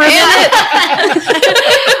 Pause for a minute.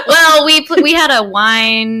 Well, we had a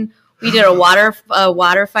wine. We did a water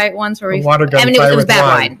fight once where it was bad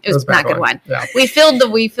wine. It was not good wine. Yeah. We filled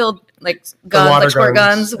guns, like squirt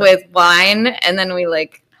guns with wine, and then we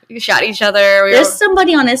shot each other. There's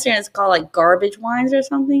somebody on Instagram that's called like Garbage Wines or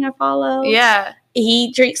something I follow. Yeah.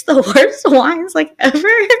 He drinks the worst wines ever.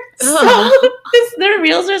 So their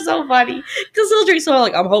reels are so funny because he'll drink so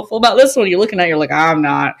I'm hopeful about this one. You're looking at it, you're like, I'm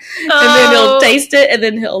not. And then he'll taste it and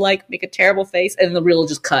then he'll make a terrible face and the reel will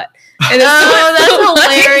just cut. And that's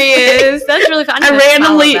hilarious. That's really fun. I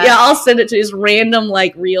randomly, I'll send it to his random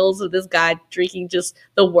reels of this guy drinking just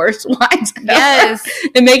the worst wines ever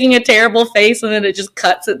and making a terrible face and then it just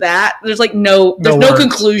cuts at that. There's no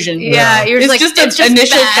conclusion. Yeah, it's just an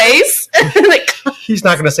initial face. He's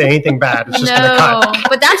not going to say anything bad. It's just going to cut.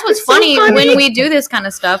 But that's what's funny when we do this kind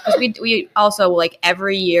of stuff because we also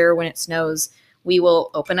every year when it snows we will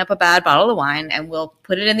open up a bad bottle of wine and we'll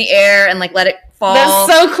put it in the air and let it fall.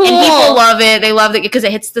 That's so cool. And people love it. They love it because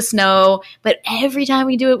it hits the snow. But every time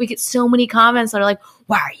we do it, we get so many comments that are like,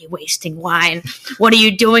 why are you wasting wine? What are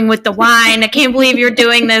you doing with the wine? I can't believe you're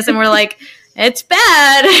doing this. And we're like, it's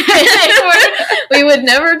bad. We would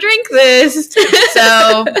never drink this.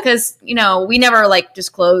 So, because, you know, we never like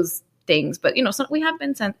disclose things, but, you know, we have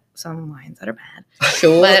been sent some wines that are bad.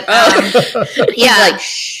 Sure. But, yeah. Like,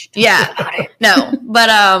 shh. Yeah. No,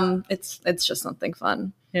 but it's just something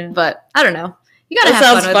fun. Yeah. But I don't know. You gotta That have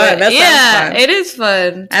sounds fun fun. with it. That sounds fun. It is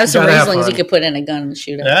fun. I have some gotta have Rieslings fun. you could put in a gun and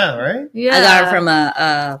shoot at. Yeah, right? Yeah. I got it from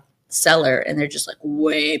a Cellar, and they're just like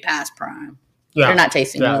way past prime. Yeah. They're not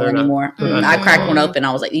tasting well anymore. not. I cracked one open.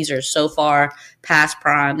 I was like, these are so far past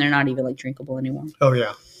prime. They're not even like drinkable anymore. Oh,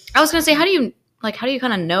 yeah. I was gonna say, how do you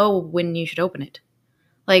kind of know when you should open it?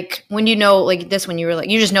 Like, when you know, like this one, you were like,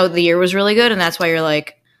 you just know the year was really good, and that's why you're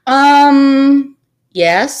like,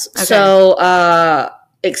 yes. Okay. So,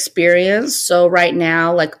 experience. So right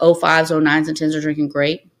now, like 05s, 09s, and 10s are drinking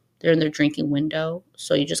great. They're in their drinking window.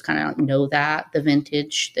 So you just kind of know that the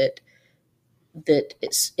vintage that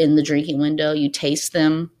it's in the drinking window. You taste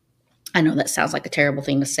them. I know that sounds like a terrible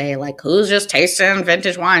thing to say. Like, who's just tasting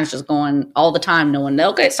vintage wines, just going all the time, knowing,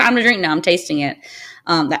 okay, it's time to drink now. I'm tasting it.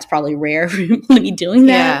 That's probably rare for people to be doing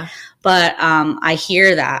that. yeah, But I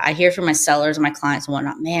hear that. I hear from my sellers and my clients and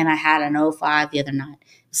whatnot. Man, I had an 05 the other night.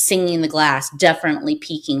 Singing in the glass, definitely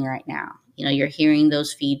peaking right now. You know, you're hearing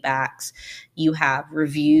those feedbacks. You have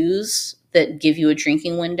reviews that give you a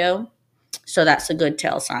drinking window. So that's a good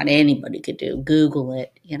tell sign. Anybody could do. Google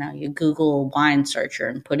it. You know, you Google wine searcher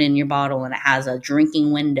and put in your bottle and it has a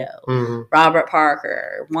drinking window. Mm-hmm. Robert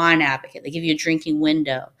Parker, Wine Advocate, they give you a drinking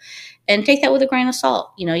window. And take that with a grain of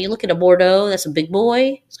salt. You know, you look at a Bordeaux, that's a big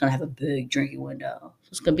boy. It's going to have a big drinking window.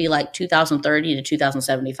 It's going to be like 2030 to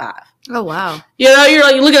 2075. oh wow, You know, you're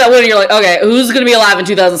like, you look at that window, you're like, okay, who's going to be alive in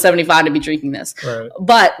 2075 to be drinking this? Right.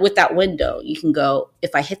 But with that window, you can go,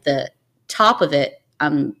 if I hit the top of it,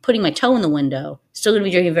 I'm putting my toe in the window, still going to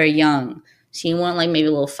be drinking very young. So you want like maybe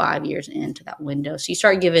a little 5 years into that window. So you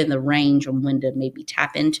start giving the range on when to maybe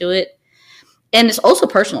tap into it. And it's also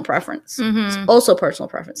personal preference. Mm-hmm. It's also personal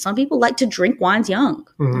preference. Some people like to drink wines young.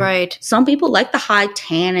 Mm-hmm. right? Some people like the high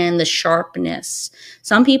tannin, the sharpness.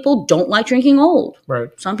 Some people don't like drinking old. Right.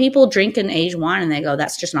 Some people drink an aged wine and they go,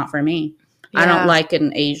 that's just not for me. I Yeah. don't like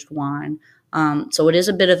an aged wine. So it is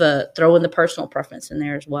a bit of a throw in the personal preference in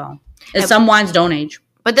there as well. And some wines don't age.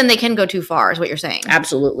 But then they can go too far, is what you're saying,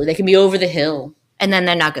 Absolutely. They can be over the hill. and then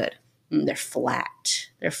they're not good. They're flat.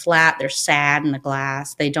 They're flat. They're sad in the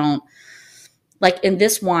glass. They don't. Like in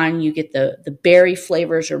this wine, you get the berry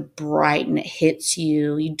flavors are bright and it hits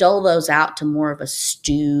you. You dull those out to more of a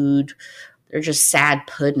stewed, they're just sad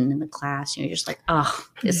pudding in the glass. You're just like, oh,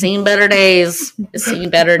 it's seen better days. It's seen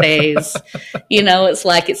better days. You know, it's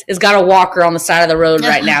like it's got a walker on the side of the road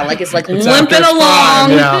right now. Like it's like It's limping after its along.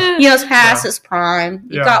 prime, yeah. You know, it's past its prime.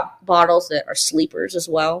 You've Yeah. got bottles that are sleepers as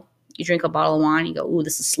well. You drink a bottle of wine, you go, ooh,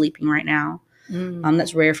 this is sleeping right now.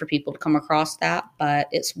 That's rare for people to come across that. But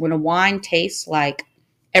it's when a wine tastes like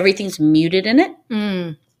everything's muted in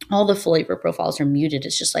it. All the flavor profiles are muted.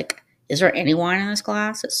 It's just like, is there any wine in this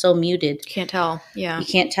glass? It's so muted. Can't tell. Yeah. You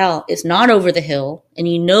can't tell. It's not over the hill. And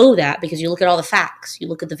you know that because you look at all the facts. You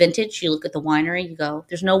look at the vintage, you look at the winery, you go,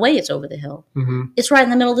 there's no way it's over the hill. Mm-hmm. It's right in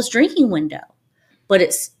the middle of this drinking window. But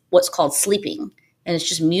it's what's called sleeping. And it's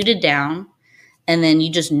just muted down. And then you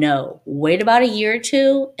just know, wait about a year or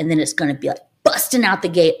two, and then it's going to be like busting out the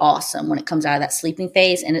gate awesome when it comes out of that sleeping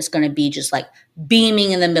phase. And it's going to be just like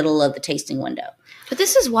beaming in the middle of the tasting window. But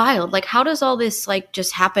this is wild. Like, how does all this like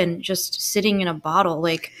just happen? Just sitting in a bottle?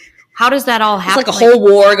 Like, how does that all happen? It's like a whole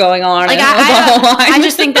war going on. Like, I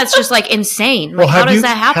just think that's just like insane. Like, how does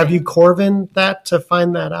that happen? Have you Corvined that to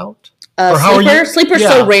find that out? Sleeper's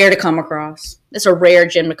so rare to come across. It's a rare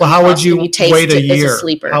gin to come Well, how across. would you taste wait a it as year? a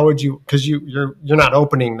sleeper. How would you? Because you're not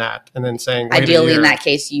opening that and then saying wait Ideally, a year. in that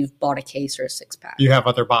case, you've bought a case or a 6-pack. You have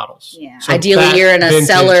other bottles. Yeah. So Ideally, that you're in a vintage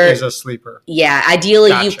cellar. Is a sleeper. Yeah,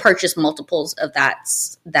 ideally Gotcha. you purchase multiples of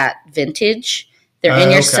that vintage. They're in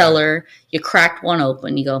your Okay. cellar. You cracked one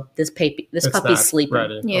open. You go, this puppy's not sleeping.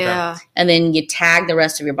 ready. Yeah. And then you tag the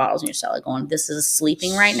rest of your bottles in your cellar going, this is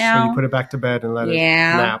sleeping right now. So you put it back to bed and let it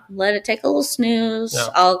nap. Let it take a little snooze. Yeah.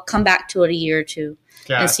 I'll come back to it a year or two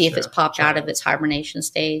and see if Gotcha. it's popped out of its hibernation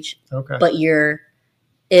stage. Okay. But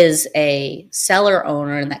is a cellar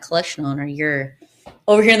owner and that collection owner, you're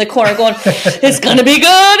over here in the corner going, it's going to be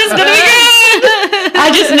good. It's going to be good.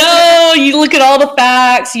 I just know. You look at all the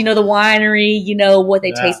facts, you know, the winery, you know, what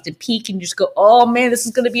they taste and peak, and you just go, oh man, this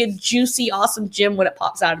is going to be a juicy, awesome gin when it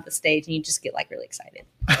pops out of the stage, and you just get like really excited.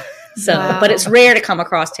 So, but it's rare to come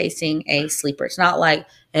across tasting a sleeper. It's not like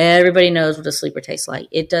everybody knows what a sleeper tastes like.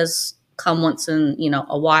 It does come once in,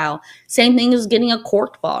 a while. Same thing as getting a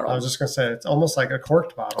corked bottle. I was just going to say, it's almost like a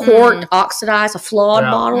corked bottle. Corked, oxidized, a flawed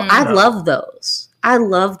bottle. I love those. I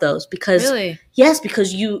love those because Really? Yes,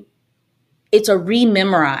 because it's a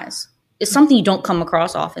rememorize. It's something you don't come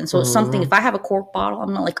across often. So it's something, if I have a cork bottle,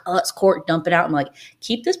 I'm not like, oh, it's cork, dump it out. I'm like,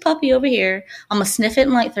 keep this puppy over here. I'm going to sniff it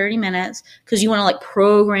in like 30 minutes because you want to like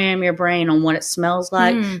program your brain on what it smells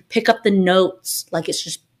like. Pick up the notes like it's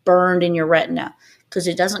just burned in your retina because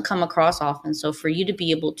it doesn't come across often. So for you to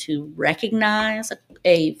be able to recognize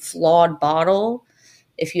a flawed bottle,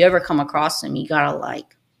 if you ever come across them, you got to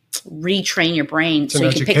like retrain your brain so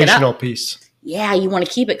you can pick it up. It's an educational piece. Yeah, you want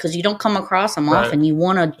to keep it because you don't come across them often. You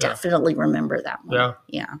want to definitely remember that one.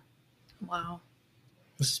 Yeah. Wow.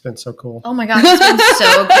 This has been so cool. Oh my gosh, it's been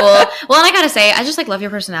so cool. Well, and I gotta say, I just like love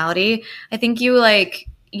your personality. I think you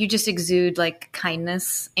just exude like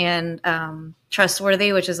kindness and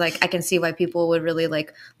trustworthy, which is like I can see why people would really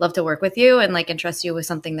like love to work with you and like entrust you with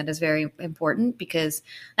something that is very important because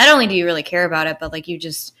not only do you really care about it, but like you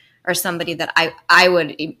just are somebody that I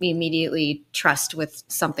would immediately trust with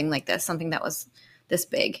something like this, something that was this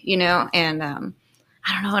big, you know? And I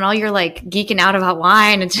don't know, and all you're like geeking out about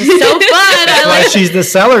wine. It's just so fun. That's why she's the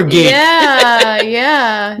cellar geek.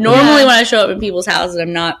 Yeah. Normally when I show up in people's houses,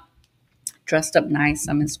 I'm not dressed up nice.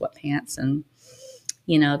 I'm in sweatpants and,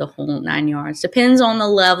 you know, the whole 9 yards. Depends on the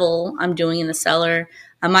level I'm doing in the cellar.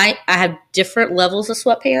 I have different levels of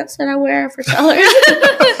sweatpants that I wear for cellars.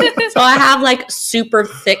 So I have like super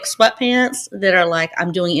thick sweatpants that are like,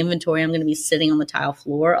 I'm doing inventory. I'm going to be sitting on the tile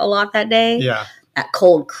floor a lot that day. Yeah. That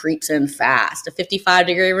cold creeps in fast. A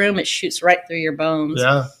 55-degree room, it shoots right through your bones.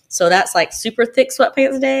 Yeah. So that's like super thick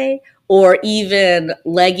sweatpants day, or even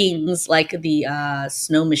leggings, like the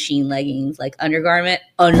snow machine leggings, like undergarment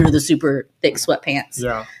under the super thick sweatpants.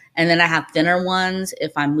 Yeah. And then I have thinner ones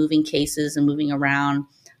if I'm moving cases and moving around.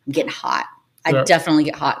 I'm getting hot. I definitely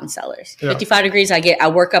get hot in cellars. 55 degrees, I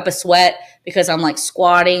work up a sweat because I'm like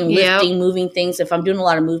squatting, lifting, moving things. If I'm doing a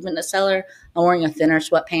lot of movement in the cellar, I'm wearing a thinner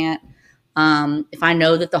sweatpant. If I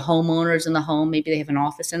know that the homeowner's in the home, maybe they have an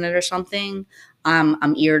office in it or something,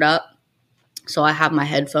 I'm eared up. So I have my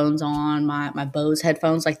headphones on, my Bose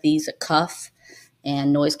headphones like these that cuff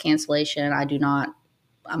and noise cancellation.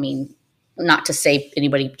 Not to say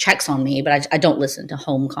anybody checks on me, but I don't listen to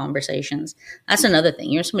home conversations. That's another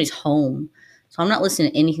thing. You're in somebody's home. So I'm not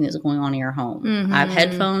listening to anything that's going on in your home. I have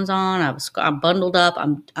headphones on. I'm bundled up.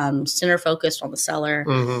 I'm center focused on the cellar.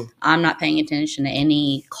 I'm not paying attention to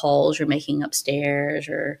any calls you're making upstairs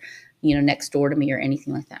or, you know, next door to me or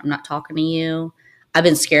anything like that. I'm not talking to you. I've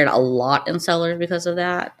been scared a lot in cellars because of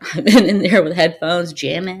that. I've been in there with headphones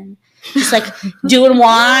jamming, just like doing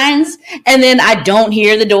whines. And then I don't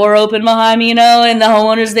hear the door open behind me, you know, and the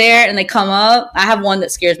homeowner's there and they come up. I have one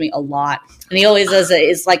that scares me a lot. And he always does it.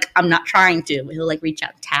 It's like, I'm not trying to. He'll like reach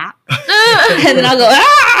out and tap. And then I'll go,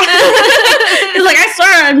 ah! He's like, I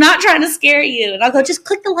swear, I'm not trying to scare you. And I'll go, just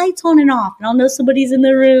click the lights on and off. And I'll know somebody's in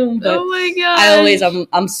the room. But oh my God.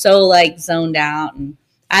 I'm so like zoned out. And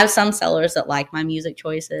I have some sellers that like my music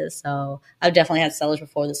choices. So I've definitely had sellers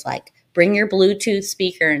before that's like, bring your Bluetooth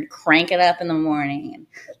speaker and crank it up in the morning. And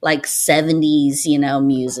like 70s, you know,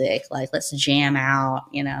 music. Like, let's jam out,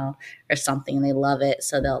 you know, or something. And they love it.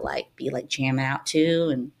 So they'll like be like jamming out too.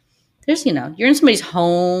 And there's, you know, you're in somebody's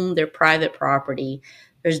home, their private property.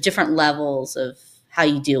 There's different levels of how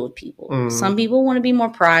you deal with people. Some people want to be more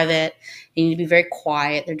private. You need to be very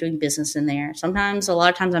quiet. They're doing business in there. A lot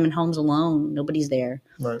of times I'm in homes alone. Nobody's there.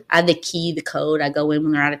 Right. I have the key, the code. I go in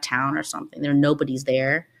when they're out of town or something. Nobody's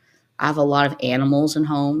there. I have a lot of animals in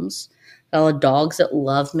homes. A lot of dogs that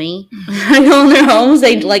love me. I go in their homes.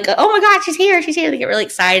 They like, oh my God, she's here. She's here. They get really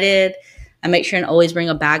excited. I make sure and always bring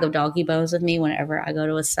a bag of doggy bones with me whenever I go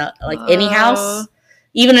to any house,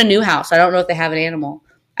 even a new house. I don't know if they have an animal.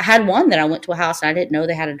 I had one that I went to a house and I didn't know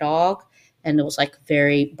they had a dog, and it was like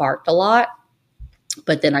barked a lot.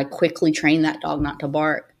 But then I quickly trained that dog not to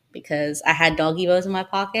bark because I had doggy bones in my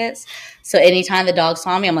pockets. So anytime the dog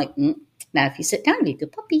saw me, I'm like, now if you sit down, be a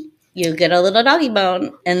good puppy. You get a little doggy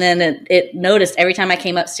bone. And then it noticed every time I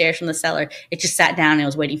came upstairs from the cellar, it just sat down and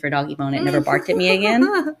was waiting for a doggy bone. It never barked at me again.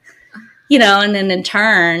 You know, and then in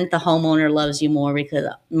turn, the homeowner loves you more because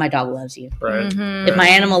my dog loves you. Right. If my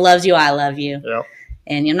animal loves you, I love you. Yep.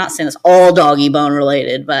 And I'm not saying it's all doggy bone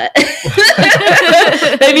related, but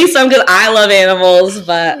maybe some because I love animals.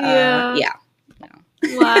 But yeah.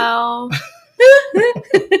 Wow.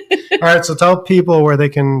 All right, so tell people where they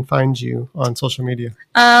can find you on social media.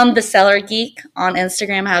 The Cellar Geek on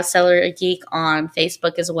Instagram. I have Cellar Geek on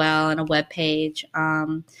Facebook as well, and a webpage.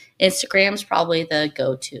 Instagram's probably the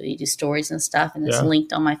go-to. You do stories and stuff, and it's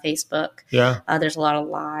linked on my Facebook. Yeah. There's a lot of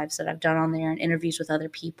lives that I've done on there and interviews with other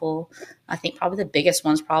people. I think probably the biggest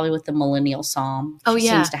one's probably with the Millennial Psalm. She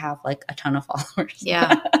seems to have like a ton of followers.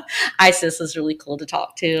 Yeah. Isis was really cool to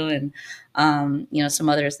talk to, and some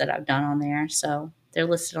others that I've done on there. So they're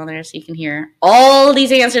listed on there, so you can hear all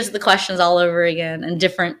these answers to the questions all over again, and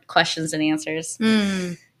different questions and answers.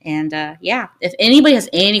 And if anybody has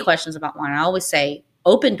any questions about wine, I always say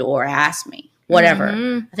open door, ask me, whatever.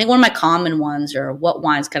 I think one of my common ones are, what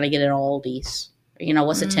wines can I get at Aldi's?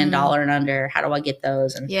 What's a $10 and under? How do I get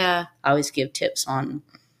those? And I always give tips on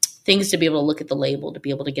things to be able to look at the label to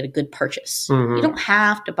be able to get a good purchase. You don't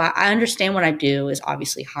have to buy. I understand what I do is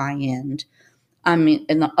obviously high end. I mean,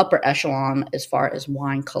 in the upper echelon as far as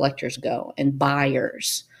wine collectors go and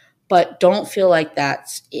buyers, but don't feel like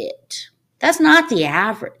that's it. That's not the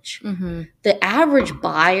average. The average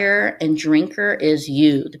buyer and drinker is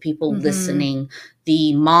you, the people listening,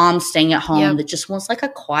 the mom staying at home that just wants like a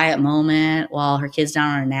quiet moment while her kid's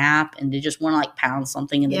down on a nap, and they just want to like pound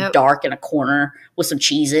something in the dark in a corner with some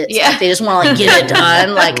Cheez-Its. Like, they just want to like get it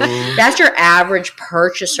done. Like that's your average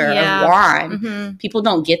purchaser of wine. People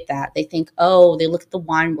don't get that. They think, they look at the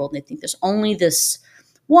wine world and they think there's only this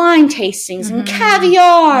wine tastings and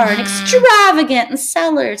caviar and extravagant and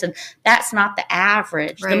cellars, and that's not the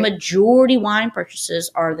average. The majority wine purchases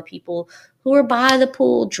are the people who are by the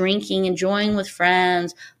pool drinking, enjoying with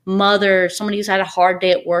friends, mother, somebody who's had a hard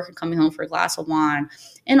day at work and coming home for a glass of wine.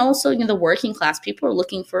 And also, the working class people are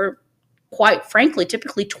looking for, quite frankly,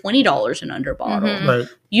 typically $20 and under bottle.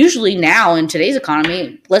 Usually now in today's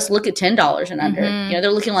economy, let's look at $10 and under. They're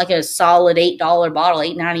looking like a solid $8 bottle,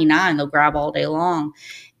 $8.99 they'll grab all day long.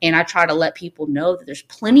 And I try to let people know that there's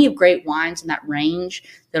plenty of great wines in that range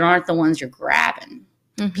that aren't the ones you're grabbing.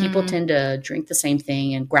 People tend to drink the same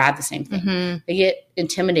thing and grab the same thing. They get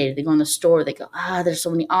intimidated. They go in the store. They go, there's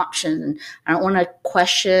so many options. And I don't want to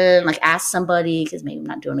question, like ask somebody because maybe I'm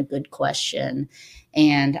not doing a good question.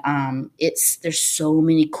 And there's so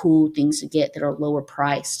many cool things to get that are lower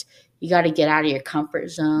priced. You got to get out of your comfort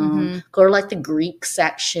zone. Go to like the Greek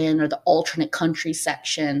section or the alternate country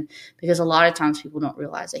section, because a lot of times people don't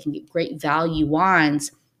realize they can get great value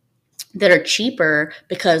wines that are cheaper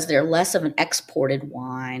because they're less of an exported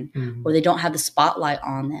wine or they don't have the spotlight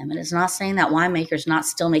on them. And it's not saying that winemaker's not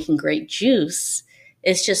still making great juice.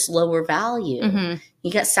 It's just lower value.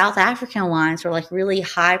 You got South African wines that are like really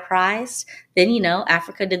high priced. Then,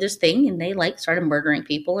 Africa did this thing and they like started murdering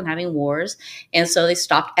people and having wars. And so they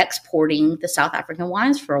stopped exporting the South African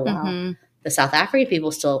wines for a while. The South African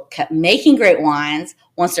people still kept making great wines.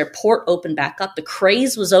 Once their port opened back up, the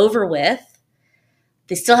craze was over with.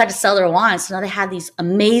 They still had to sell their wines. So now they had these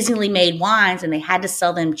amazingly made wines and they had to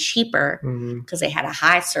sell them cheaper because they had a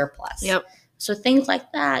high surplus. So things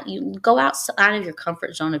like that, you go outside of your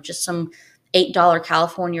comfort zone of just some $8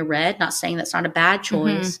 California red. Not saying that's not a bad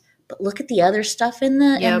choice, but look at the other stuff in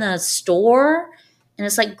the store, and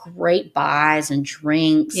it's like great buys and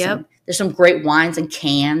drinks. And there's some great wines and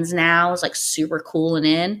cans now. It's like super cool and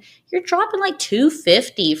in. You're dropping like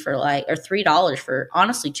 $2.50 for like, or $3 for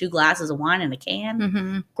honestly 2 glasses of wine in a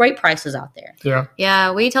can. Great prices out there.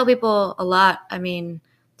 Yeah, we tell people a lot. I mean,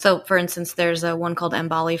 so for instance, there's a one called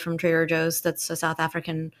Mbali from Trader Joe's that's a South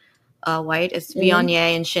African white. It's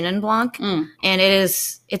Viognier and Chenin Blanc, and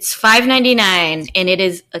it's $5.99, and it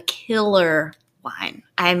is a killer wine.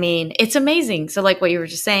 I mean, it's amazing. So like what you were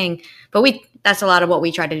just saying, but that's a lot of what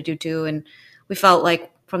we tried to do too, and we felt like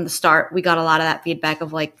from the start we got a lot of that feedback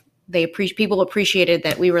of like people appreciated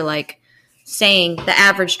that we were like saying the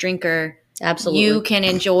average drinker, absolutely, you can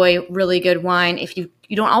enjoy really good wine if you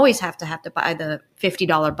don't always have to buy the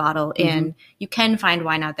 $50 bottle, and you can find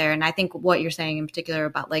wine out there. And I think what you're saying in particular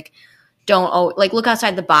about like don't look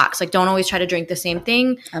outside the box, like don't always try to drink the same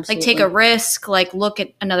thing. Absolutely. Like take a risk, like look at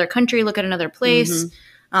another country, look at another place.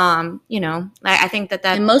 I think that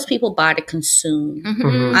and most people buy to consume.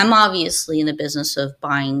 I'm obviously in the business of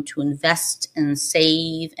buying to invest and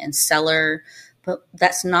save and cellar, but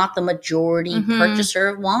that's not the majority purchaser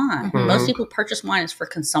of wine. Most people purchase wine is for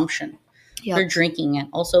consumption. They're drinking it.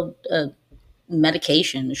 Also,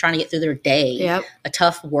 medication. They're trying to get through their day. A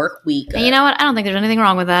tough work week. And you know what? I don't think there's anything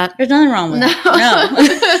wrong with that. There's nothing wrong with that. No.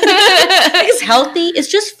 It's healthy. It's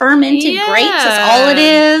just fermented grapes. That's all it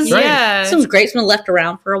is. Yeah. Some grapes been left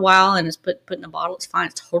around for a while and it's put in a bottle. It's fine.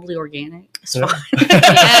 It's totally organic. It's fine.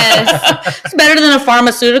 Yes. It's better than a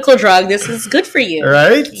pharmaceutical drug. This is good for you.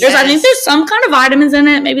 Right? I think there's some kind of vitamins in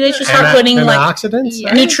it. Maybe they should start putting like antioxidants,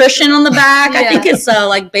 nutrition on the back. I think it's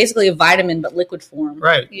like basically a vitamin but liquid form.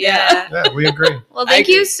 Right. Yeah, we agree. Well, thank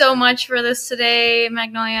you so much for this today,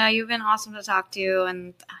 Magnolia. You've been awesome to talk to,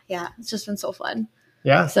 and it's just been so fun.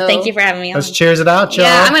 Yeah. So thank you for having me on. Let's cheers it out, y'all.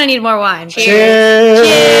 Yeah, I'm going to need more wine. Cheers.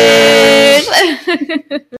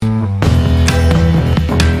 Cheers.